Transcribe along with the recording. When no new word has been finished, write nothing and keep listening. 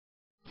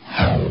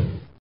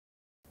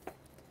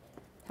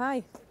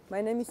Hi,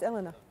 my name is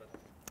Elena.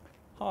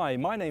 Hi,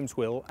 my name's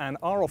Will and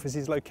our office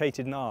is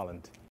located in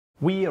Ireland.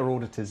 We are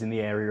auditors in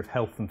the area of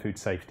health and food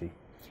safety.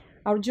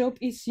 Our job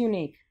is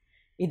unique.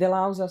 It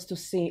allows us to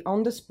see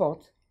on the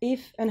spot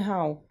if and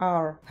how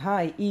our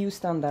high EU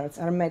standards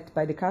are met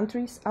by the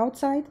countries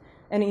outside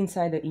and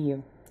inside the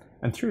EU.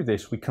 And through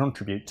this we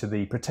contribute to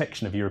the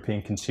protection of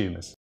European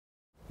consumers.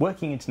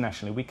 Working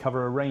internationally, we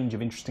cover a range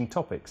of interesting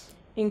topics,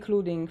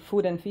 including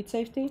food and feed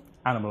safety,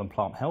 animal and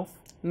plant health,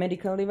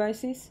 medical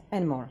devices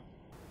and more.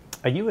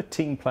 Are you a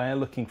team player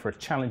looking for a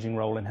challenging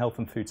role in health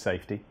and food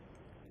safety?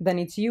 Then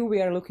it's you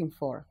we are looking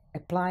for.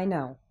 Apply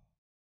now.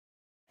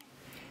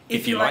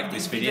 If you like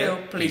this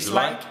video, please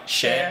like,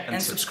 share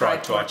and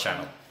subscribe to our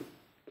channel.